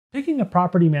Picking a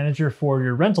property manager for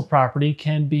your rental property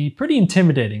can be pretty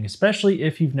intimidating, especially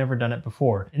if you've never done it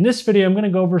before. In this video, I'm going to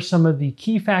go over some of the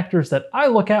key factors that I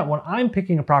look at when I'm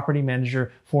picking a property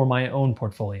manager for my own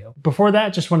portfolio. Before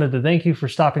that, just wanted to thank you for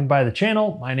stopping by the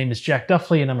channel. My name is Jack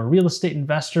Duffley, and I'm a real estate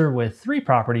investor with 3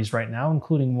 properties right now,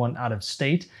 including one out of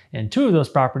state, and 2 of those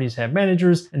properties have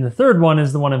managers, and the third one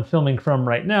is the one I'm filming from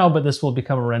right now, but this will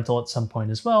become a rental at some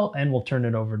point as well, and we'll turn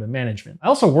it over to management. I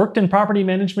also worked in property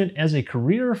management as a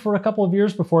career for a couple of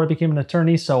years before I became an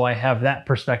attorney, so I have that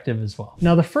perspective as well.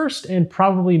 Now, the first and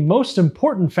probably most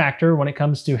important factor when it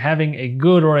comes to having a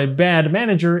good or a bad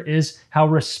manager is how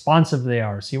responsive they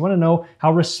are. So you want to know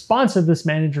how responsive this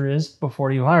manager is before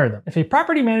you hire them. If a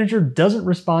property manager doesn't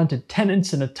respond to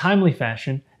tenants in a timely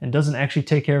fashion and doesn't actually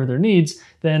take care of their needs,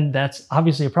 then that's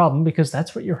obviously a problem because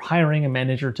that's what you're hiring a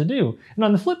manager to do. And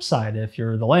on the flip side, if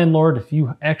you're the landlord, if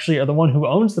you actually are the one who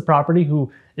owns the property,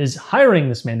 who is hiring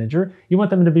this manager, you want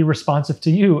them to be responsive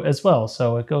to you as well.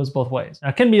 So it goes both ways. Now,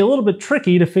 it can be a little bit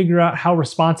tricky to figure out how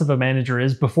responsive a manager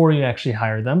is before you actually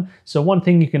hire them. So one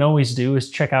thing you can always do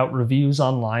is check out reviews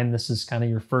online. This is kind of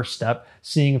your first step,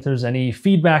 seeing if there's any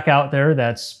feedback out there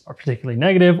that's particularly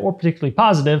negative or particularly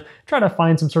positive. Try to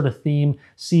find some sort of theme,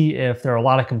 see if there are a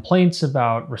lot of complaints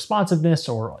about responsiveness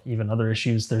or even other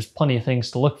issues. There's plenty of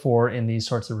things to look for in these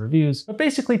sorts of reviews. But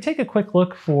basically, take a quick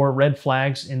look for red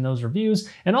flags in those reviews,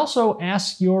 and also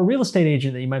ask your real estate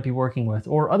agent that you might be working with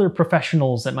or other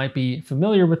professionals that might be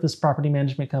familiar with this property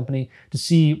management company to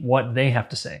see what they have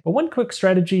to say. But one quick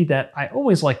strategy that I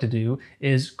always like to do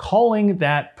is calling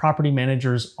that property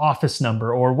manager's office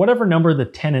number or whatever number the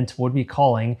tenant would be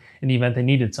calling in the event they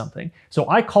needed something. So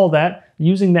I call that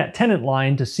using that tenant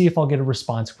line to see if I'll get a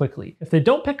response quickly. If they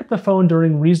don't pick up the phone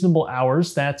during reasonable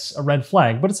hours, that's a red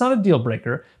flag, but it's not a deal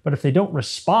breaker. But if they don't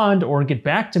respond or get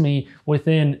back to me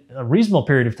within a reasonable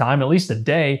period of time, at least a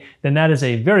day, then that is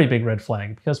a very big red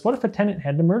flag. Because what if a tenant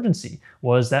had an emergency?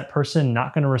 Was that person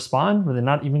not going to respond? Were they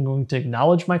not even going to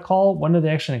acknowledge my call? When are they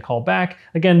actually going to call back?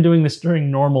 Again, doing this during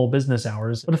normal business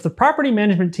hours. But if the property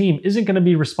management team isn't going to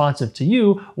be responsive to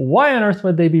you, why on earth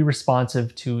would they be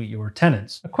responsive to your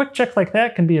tenants? A quick check like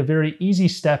that can be a very easy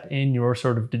step in your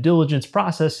sort of due diligence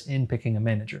process in picking a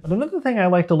manager. But another thing I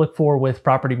like to look for with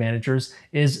property managers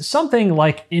is something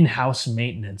like in-house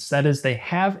maintenance. That is, they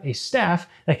have a staff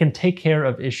that can take care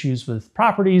of issues with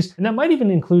properties, and that might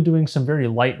even include doing some very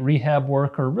light rehab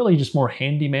work or really just more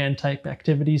handyman type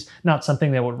activities, not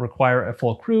something that would require a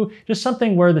full crew, just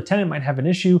something where the tenant might have an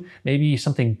issue, maybe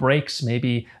something breaks,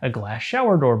 maybe a glass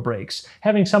shower door breaks.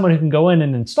 Having someone who can go in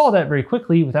and install that very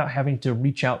quickly without having to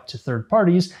reach out to third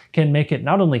parties can make it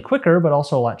not only quicker, but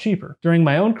also a lot cheaper. During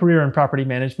my own career in property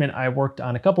management, I worked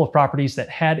on a couple of properties that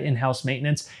had in-house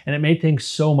maintenance, and it made things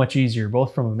so much easier,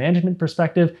 both from a management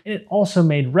perspective, and it also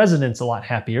made residents a lot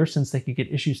happier since they could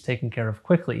get issues taken care of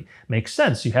quickly. Makes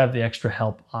sense. You have the extra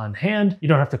help on hand. You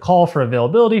don't have to call for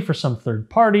availability for some third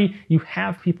party. You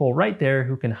have people right there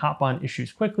who can hop on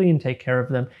issues quickly and take care of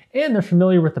them, and they're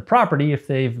familiar with the property if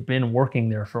they've been working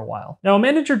there for a while. Now, a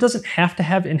manager doesn't have to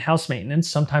have in-house maintenance.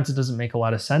 Sometimes it doesn't make a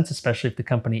lot of sense, especially if the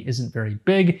company isn't very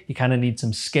big. You kind of need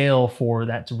some scale for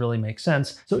that to really make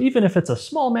sense. So even if it's a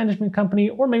small management company,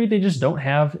 or maybe they just don't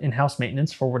have in-house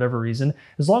maintenance for whatever reason,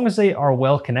 as long as they are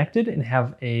well connected and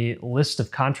have a list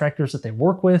of contractors that they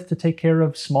work with to take care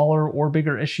of smaller or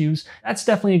bigger issues, that's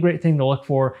definitely a great thing to look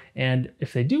for. And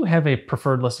if they do have a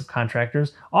preferred list of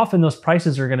contractors, often those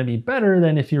prices are going to be better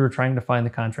than if you were trying to find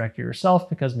the contractor yourself,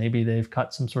 because maybe they've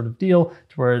cut some sort of deal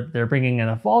to where they're bringing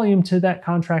enough volume to that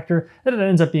contractor that it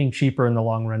ends up being cheaper in the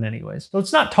long run anyways. So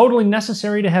it's not totally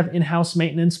necessary to have in-house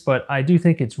maintenance, but I do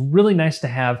think it's really nice to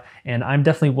have, and I'm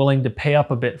definitely willing to pay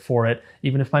up a bit for it.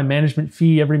 Even if my management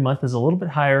fee every month is a little bit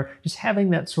higher, just having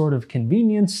that sort of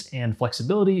convenience and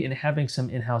flexibility and having some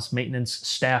in-house maintenance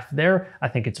staff there, I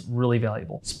think it's really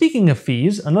valuable. Speaking of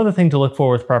fees, another thing to look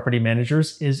for with property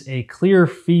managers is a clear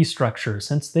fee structure,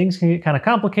 since things can get kind of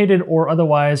complicated or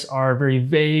otherwise are very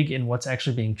vague in what's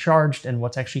actually being charged and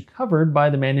what's actually covered by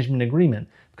the management agreement.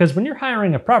 Because when you're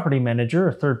hiring a property manager,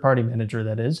 a third-party manager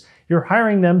that is, you're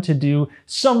hiring them to do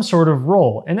some sort of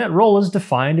role, and that role is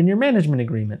defined in your management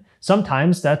agreement.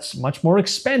 Sometimes that's much more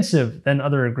expensive than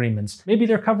other agreements. Maybe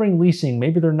they're covering leasing,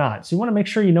 maybe they're not. So you want to make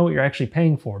sure you know what you're actually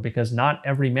paying for, because not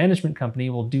every management company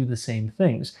will do the same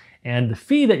things. And the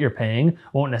fee that you're paying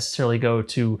won't necessarily go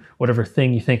to whatever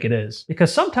thing you think it is.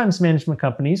 Because sometimes management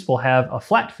companies will have a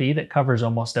flat fee that covers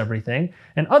almost everything,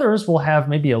 and others will have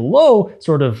maybe a low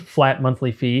sort of flat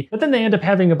monthly fee, but then they end up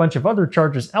having a bunch of other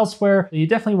charges elsewhere. So you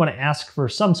definitely want to ask for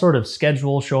some sort of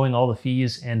schedule showing all the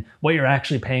fees and what you're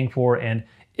actually paying for, and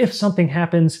if something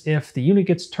happens, if the unit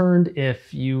gets turned,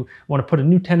 if you want to put a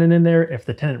new tenant in there, if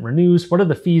the tenant renews, what are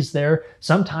the fees there?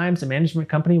 Sometimes a management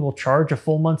company will charge a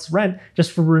full month's rent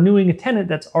just for renewing a tenant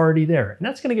that's already there. And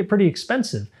that's going to get pretty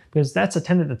expensive because that's a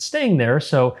tenant that's staying there.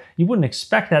 So you wouldn't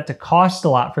expect that to cost a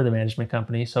lot for the management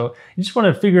company. So you just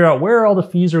want to figure out where all the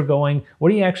fees are going,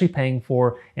 what are you actually paying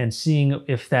for, and seeing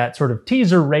if that sort of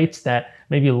teaser rates, that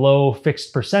maybe low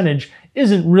fixed percentage,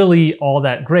 isn't really all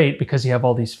that great because you have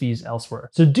all these fees elsewhere.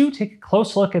 So do take a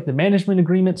close look at the management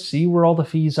agreement, see where all the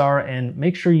fees are, and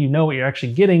make sure you know what you're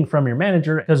actually getting from your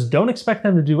manager, because don't expect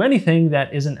them to do anything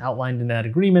that isn't outlined in that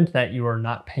agreement that you are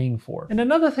not paying for. And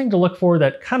another thing to look for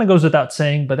that kind of goes without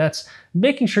saying, but that's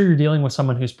making sure you're dealing with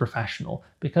someone who's professional,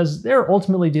 because they're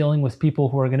ultimately dealing with people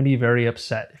who are going to be very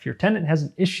upset. If your tenant has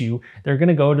an issue, they're going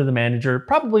to go to the manager,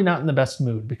 probably not in the best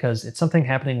mood because it's something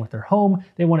happening with their home.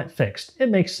 They want it fixed. It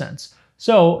makes sense.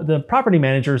 So the property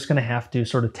manager is going to have to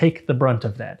sort of take the brunt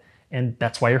of that. And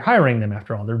that's why you're hiring them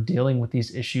after all. They're dealing with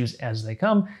these issues as they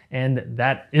come. And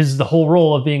that is the whole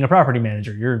role of being a property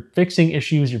manager. You're fixing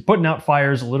issues, you're putting out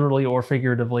fires, literally or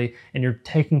figuratively, and you're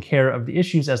taking care of the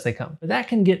issues as they come. But that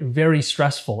can get very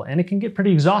stressful and it can get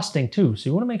pretty exhausting too. So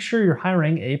you want to make sure you're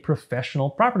hiring a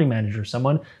professional property manager,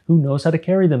 someone who knows how to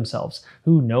carry themselves,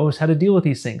 who knows how to deal with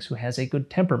these things, who has a good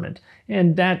temperament.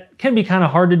 And that can be kind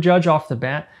of hard to judge off the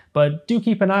bat, but do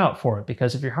keep an eye out for it,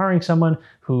 because if you're hiring someone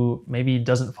who maybe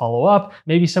doesn't follow up,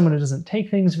 maybe someone who doesn't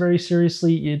take things very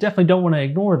seriously, you definitely don't want to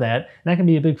ignore that. And that can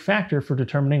be a big factor for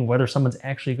determining whether someone's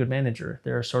actually a good manager,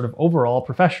 their sort of overall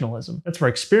professionalism. That's where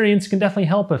experience can definitely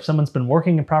help. If someone's been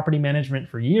working in property management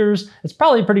for years, it's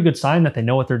probably a pretty good sign that they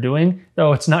know what they're doing,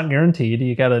 though it's not guaranteed.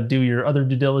 You got to do your other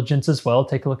due diligence as well,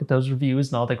 take a look at those reviews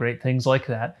and all the great things like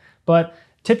that. But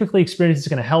typically, experience is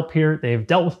going to help here. They've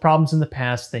dealt with problems in the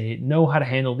past. They know how to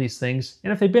handle these things.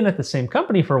 And if they've been at the same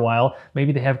company for a while,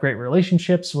 maybe they have great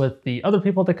relationships with the other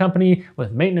people at the company,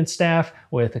 with maintenance staff,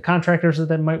 with the contractors that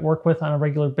they might work with on a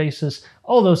regular basis,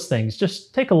 all those things.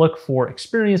 Just take a look for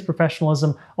experience,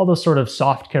 professionalism, all those sort of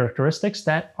soft characteristics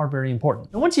that are very important.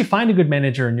 And once you find a good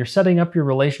manager and you're setting up your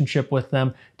relationship with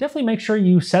them, definitely make sure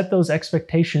you set those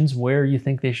expectations where you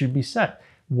think they should be set.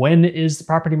 When is the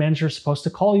property manager supposed to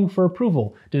call you for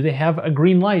approval? Do they have a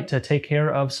green light to take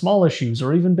care of small issues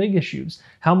or even big issues?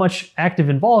 How much active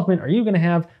involvement are you going to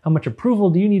have? How much approval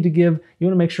do you need to give? You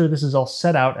want to make sure this is all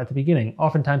set out at the beginning.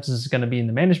 Oftentimes this is going to be in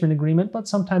the management agreement, but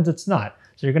sometimes it's not.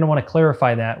 So you're going to want to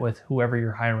clarify that with whoever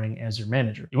you're hiring as your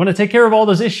manager. You want to take care of all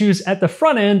those issues at the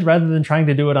front end rather than trying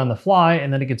to do it on the fly,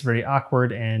 and then it gets very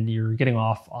awkward and you're getting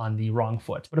off on the wrong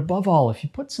foot. But above all, if you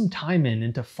put some time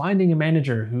into finding a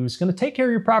manager who's going to take care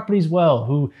of your properties well,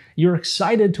 who you're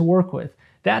excited to work with,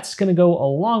 that's going to go a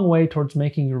long way towards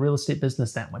making your real estate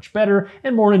business that much better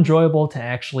and more enjoyable to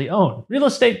actually own. Real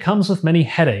estate comes with many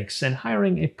headaches, and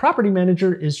hiring a property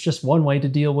manager is just one way to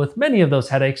deal with many of those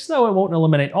headaches, though it won't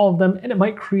eliminate all of them and it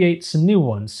might create some new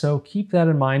ones. So keep that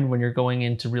in mind when you're going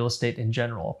into real estate in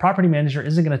general. A property manager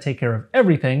isn't going to take care of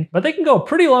everything, but they can go a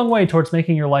pretty long way towards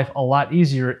making your life a lot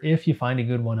easier if you find a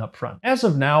good one up front. As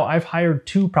of now, I've hired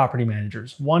 2 property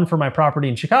managers, one for my property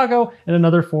in Chicago and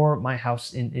another for my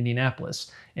house in Indianapolis.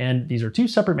 And these are 2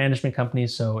 separate management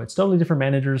companies, so it's totally different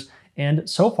managers. And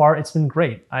so far, it's been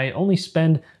great. I only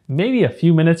spend maybe a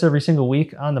few minutes every single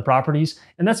week on the properties,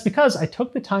 and that's because I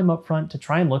took the time up front to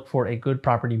try and look for a good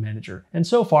property manager. And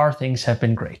so far, things have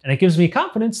been great. And it gives me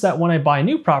confidence that when I buy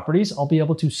new properties, I'll be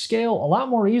able to scale a lot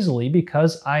more easily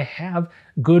because I have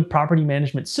good property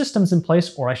management systems in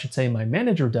place, or I should say my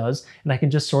manager does, and I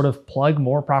can just sort of plug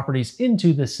more properties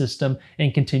into this system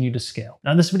and continue to scale.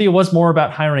 Now, this video was more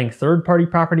about hiring third-party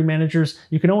property managers.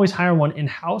 You can always hire one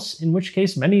in-house, in which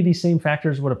case many of these same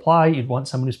factors would apply. You'd want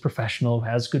someone who's professional, who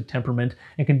has good temperament,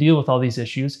 and can deal with all these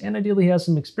issues, and ideally has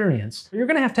some experience. But you're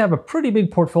gonna have a pretty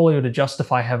big portfolio to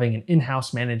justify having an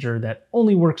in-house manager that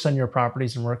only works on your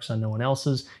properties and works on no one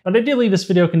else's. But ideally, this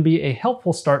video can be a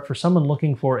helpful start for someone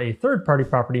looking for a third-party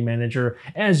property manager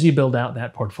as you build out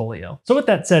that portfolio. So with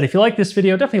that said, if you like this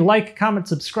video, definitely like, comment,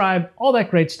 subscribe, all that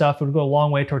great stuff. It would go a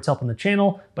long way towards helping the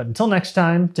channel. But until next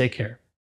time, take care.